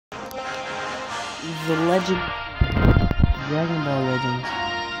the legend, Dragon Ball Legends.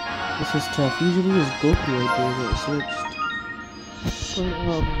 This is tough. Usually it's Goku right there, but it switched.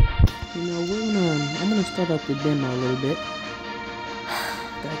 But I'm gonna start up the demo a little bit.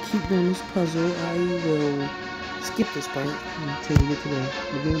 Gotta keep doing this puzzle. I will skip this part until we get to the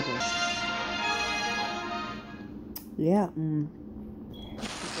gameplay. Yeah,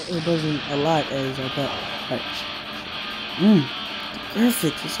 it wasn't a lot as I thought. Alright.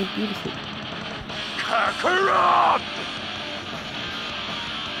 Perfect. It's so beautiful. Kakarot!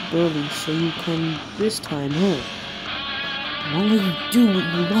 Broly, so you come this time, huh? Why don't you do what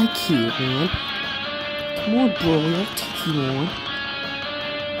you like here, man? Come on, Broly, I'll take you on.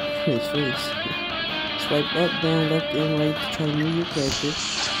 His face. Swipe up, down, left, and right to try to move your character.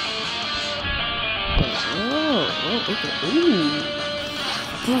 Oh, okay. Ooh.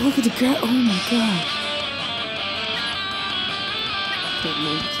 Bro, look at the guy. Oh my god. Can't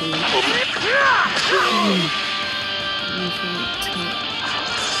move the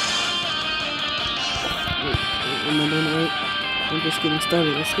Am I doing it right? I'm just getting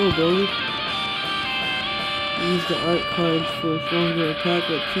started. Let's go, Broly. Use the art cards for stronger attack,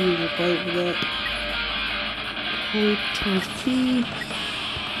 but P is required for that. Hold times P.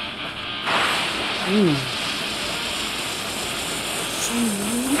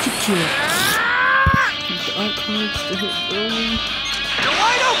 Look at you. Use the art cards to hit Broly. You're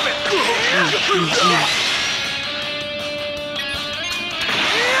wide open!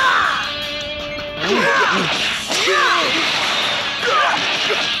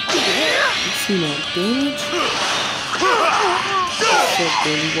 You see that damage? What's up,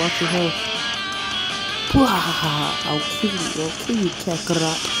 Broly? Watch your health. I'll kill you,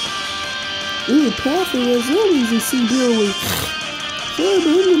 Kakarot. Ooh, Pathway was really easy to see Broly. Sure, but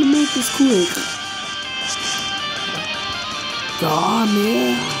I'm gonna make this quick. God,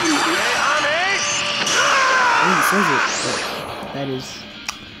 man. Oh, it says it. But that is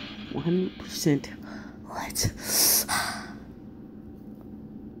 100%. What?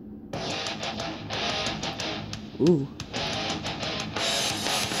 Ooh.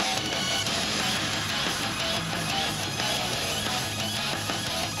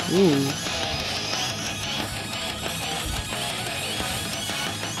 Ooh.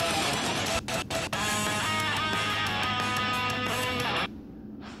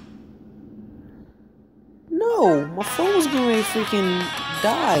 No, my phone was going to freaking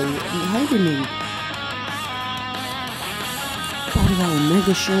die and hibernate. Probably got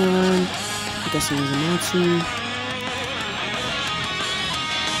Omega Shan. I guess it was Amatsu.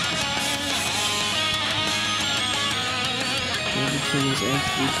 Everything is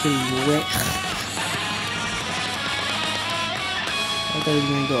actually pretty wet. I thought he was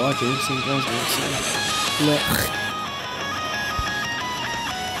gonna go Ultra Instinct. I was gonna say wet.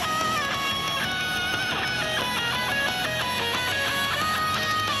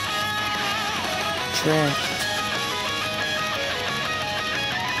 Trash.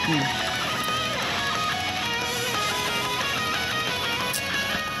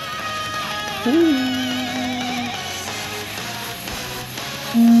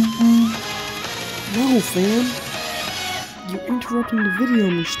 No, fam. You're interrupting the video,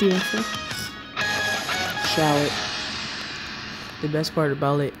 Mustafa. Shout. The best part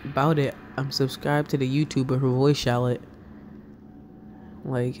about it, I'm subscribed to the YouTuber who voice Shallot.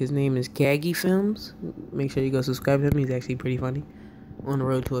 Like, his name is Kaggy Films. Make sure you go subscribe to him. He's actually pretty funny. On the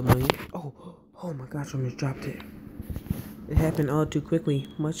road to 1 million. Oh my gosh, I almost dropped it. It happened all too quickly.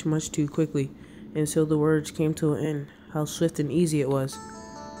 Much too quickly. And so the words came to an end. How swift and easy it was.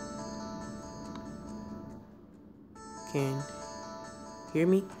 Can you hear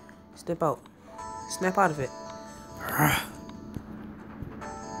me? Step out. Snap out of it.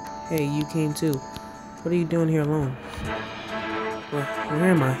 Hey, you came too. What are you doing here alone? Where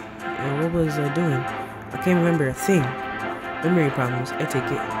am I? And what was I doing? I can't remember a thing. Memory problems, I take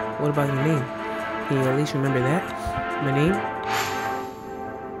it. What about your name? Can you at least remember that? My name?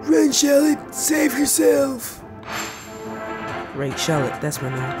 Run, Shallot! Save yourself! Right, Shallot, that's my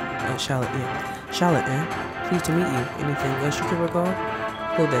name. Shallot, yeah. Shallot, man. Pleased to meet you. Anything else you can recall?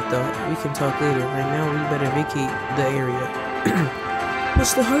 Hold that thought. We can talk later. Right now, we better vacate the area.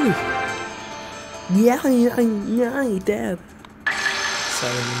 What's the hurry? Yeah, Dad.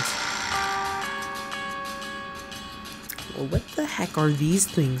 Silence. Well, what the heck are these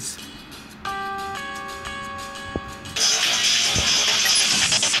things?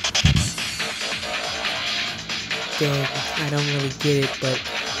 Dad, I don't really get it, but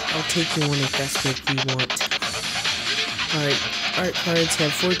I'll take you on if that's what you want. Alright, art cards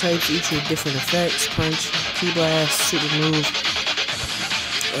have 4 types, each with different effects. Punch, Ki Blast, Super Move,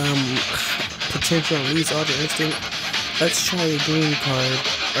 potential and leads all the instinct. Let's try a green card,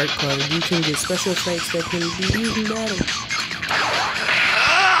 art card. You can get special effects that can be used in battle.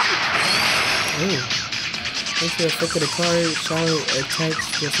 Oh. Thanks for the effect of the card. Charlotte attacks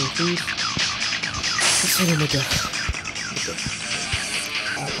just increase. Let's hit him with the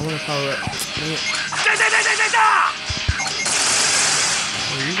I want to power up.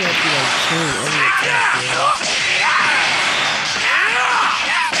 Oh, you got to like chain every attack, man.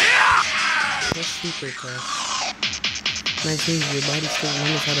 That's super tough. Nice things, your body still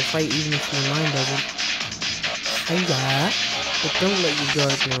learns how to fight even if your mind doesn't. Hiya! But don't let your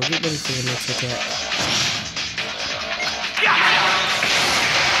guard know. Get ready for the next attack.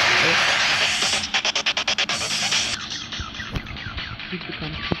 Keep the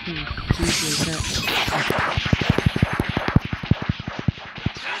competition. Choose your attack.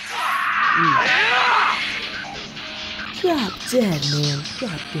 Drop dead, man.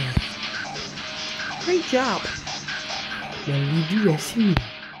 Drop dead. Great job. Now you do that soon.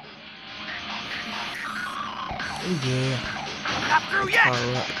 Oh yeah. Not through yet.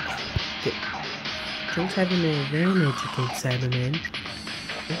 Power up. Okay. Don't have an advantage against Cyberman.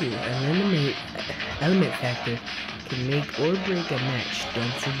 Ooh, element factor can make or break a match.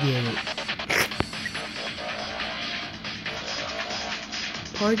 Don't forget it.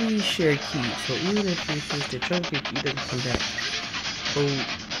 Party share key. So even if you choose to choke it, you doesn't come back. Oh,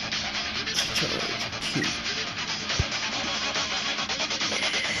 charge key.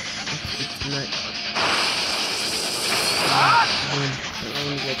 It's not.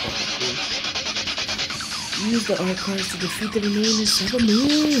 Use the art cards to defeat the remaining 7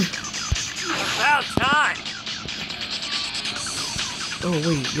 men. About time. Oh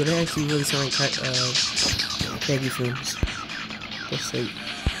wait, yeah, that actually really sound like Kagi Films. That's like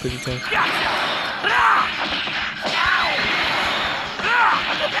pretty tough.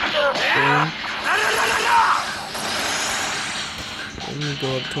 Let me go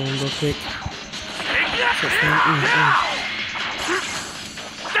up to him real quick.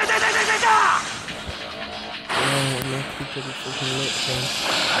 I'm actually pretty freaking lit, so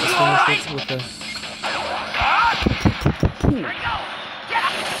let's finish this with a...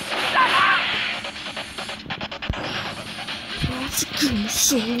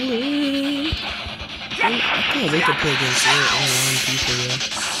 So lit! I can't wait to play against online people, yeah.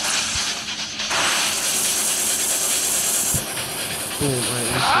 Boom,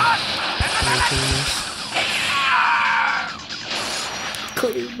 alright,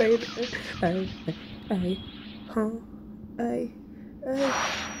 clean, baby.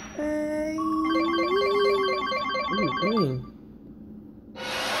 Ooh, dang.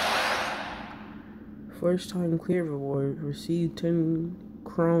 First time clear reward. Receive 10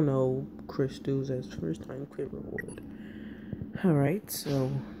 chrono crystals as first time clear reward. Alright,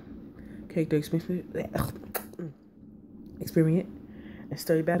 so character experience and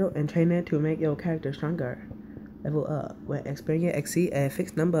story battle and train it to make your character stronger. Level up. When experience exceed a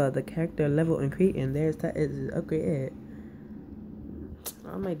fixed number, the character level increase, and there's that is upgraded.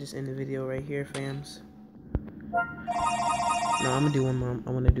 I might just end the video right here, fams. No, I'm gonna do one more. I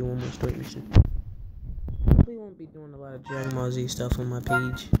want to do one more story mission. Probably won't be doing a lot of Dragon Ball Z stuff on my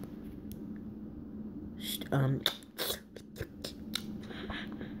page.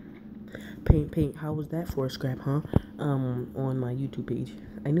 Paint. How was that for a scrap, huh? On my YouTube page.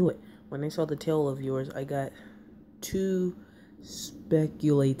 I knew it. When I saw the tail of yours, I got to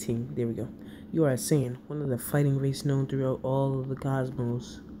speculating. There we go. You are a Saiyan, one of the fighting race known throughout all of the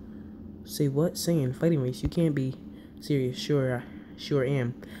cosmos. Say what? Saiyan, fighting race? You can't be serious. Sure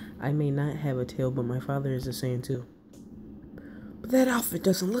am. I may not have a tail, but my father is a Saiyan too. But that outfit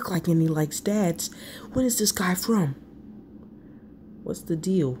doesn't look like any like Dad's. When is this guy from? What's the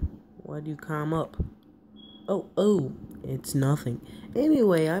deal? Why do you calm up? Oh, it's nothing.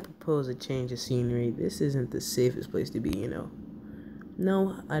 Anyway, I propose a change of scenery. This isn't the safest place to be, you know.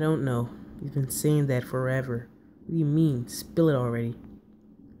 No, I don't know. You've been saying that forever. What do you mean? Spill it already.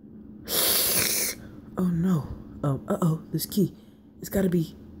 Oh no. Uh-oh, this key. It's gotta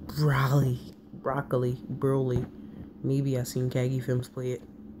be Broly. Maybe I've seen Kagi Films play it.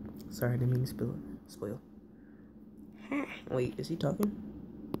 Sorry, I didn't mean to spoil. Wait, is he talking?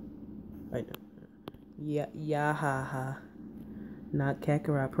 I know. Yeah, haha. Not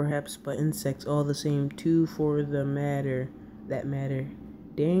Kakarot, perhaps, but insects all the same. Two for the matter.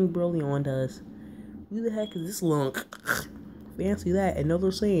 Dang, Broly on us. Who the heck is this lunk? Fancy that.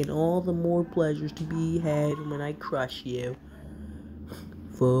 Another saying, all the more pleasures to be had when I crush you.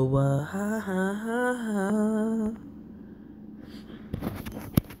 For what? Ha.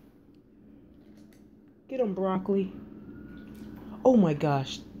 Get him, Broccoli. Oh my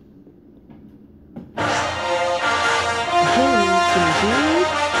gosh. continue?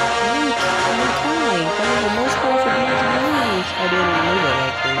 Mankind. That was the most powerful being to be used. I didn't know that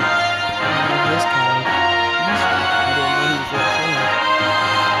actually. This kind. I didn't know he was that strong.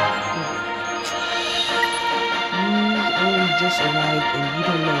 You only just arrived and you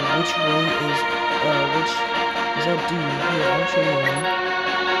don't know which way is up to you. Here, I'll show you one.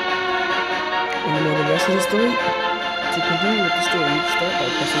 And you know the rest of the story? To continue with the story, you start by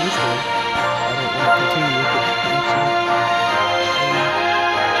pressing this one. I don't want to continue with it.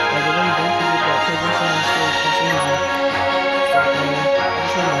 By the way, don't forget that progression on the story costs energy. Start playing.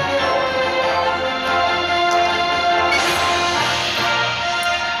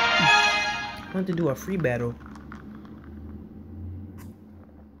 I want to do a free battle.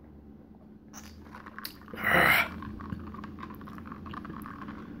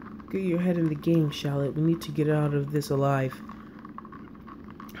 Get your head in the game, Charlotte. We need to get out of this alive.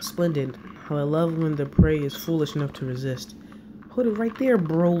 Splendid. How I love when the prey is foolish enough to resist. Hold it right there,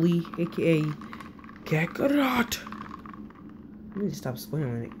 Broly, aka Kakarot. You need to stop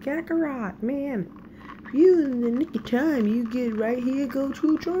spoiling it. Kakarot, man. You in the nick of time. You get right here, go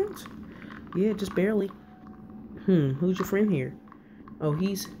True Trunks? Yeah, just barely. Who's your friend here? Oh,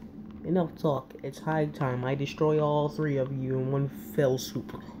 he's... Enough talk. It's high time I destroy all three of you in one fell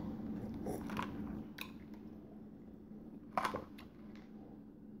swoop.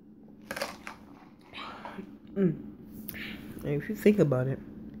 If you think about it,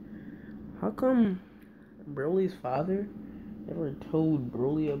 how come Broly's father never told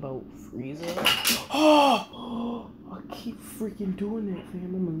Broly about Frieza? Oh! I keep freaking doing that,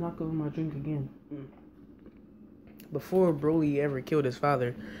 fam. I'm gonna knock over my drink again. Before Broly ever killed his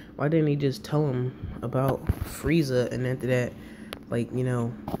father, why didn't he just tell him about Frieza, and after that, like, you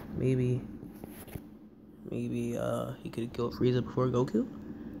know, maybe he could have killed Frieza before Goku?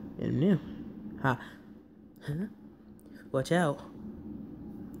 And yeah. Ha. Huh? Watch out.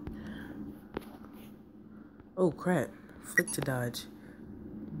 Oh crap. Flick to dodge.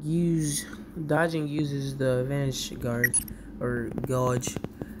 Dodging uses the vanish guard or gauge.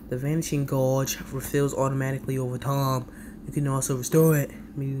 The vanishing gauge refills automatically over time. You can also restore it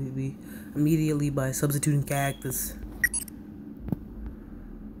immediately by substituting cactus.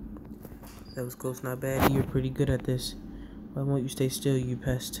 That was close, not bad. You're pretty good at this. Why won't you stay still, you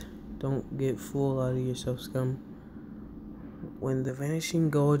pest? Don't get full out of yourself, scum. When the vanishing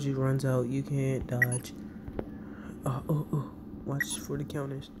gauge runs out, you can't dodge. Watch for the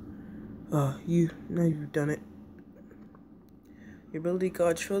counters. Now you've done it. Your ability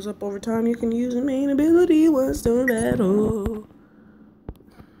gauge fills up over time. You can use the main ability once done battle.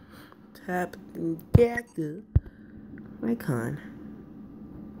 Tap and cactus. Icon.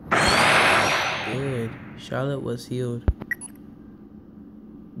 Good. Charlotte was healed.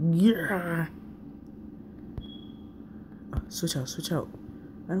 Yeah. Switch out.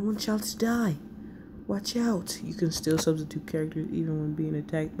 I don't want Charlotte to die. Watch out. You can still substitute characters even when being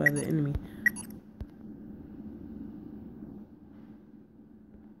attacked by the enemy.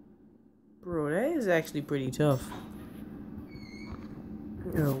 Bro, that is actually pretty tough.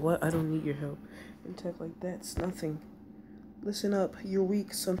 What? I don't need your help. An attack like that's nothing. Listen up. You're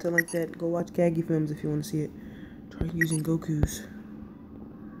weak. Something like that. Go watch Gaggy films if you want to see it. Try using Goku's.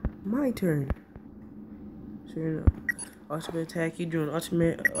 My turn. Sure enough. Ultimate attack. You drew an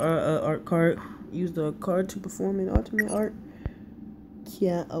ultimate art card. Use the card to perform an ultimate art.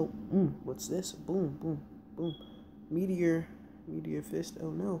 Yeah. Oh. What's this? Boom. Boom. Boom. Meteor fist. Oh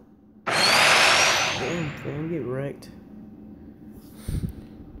no. Damn, fam, get wrecked.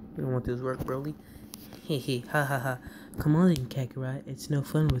 You don't want this work, Broly. Hehe, ha ha ha. Come on in, Kakarot. It's no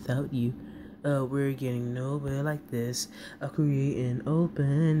fun without you. We're getting nowhere like this. I'll create an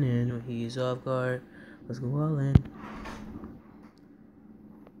open, and when he's off guard, let's go all in.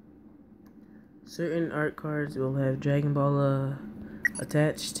 Certain art cards will have Dragon Ball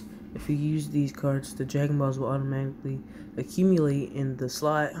attached. If you use these cards, the Dragon Balls will automatically accumulate in the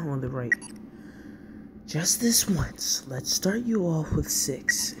slot on the right. Just this once. Let's start you off with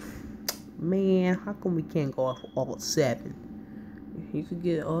 6. Man, how come we can't go off with all 7? You could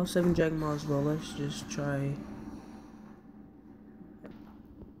get all 7 Dragon Balls, well, let's just try.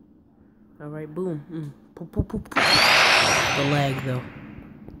 Alright, boom. The lag, though.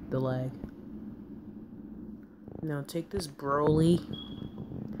 The lag. Now take this broccoli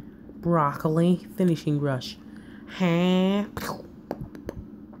finishing rush.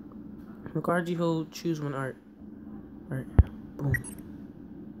 The card you hold, choose one art. Alright, boom.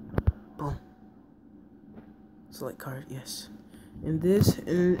 Boom. Select card, yes. And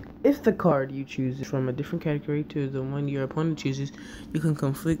if the card you choose is from a different category to the one your opponent chooses, you can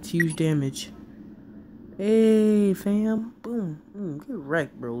inflict huge damage. Hey, fam. Boom. Get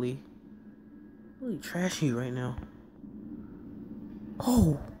wrecked, Broly. Really trashy right now.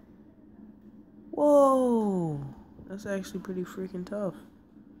 Oh. Whoa. That's actually pretty freaking tough.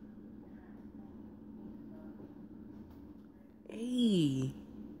 Hey.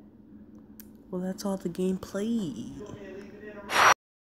 Well, that's all the gameplay.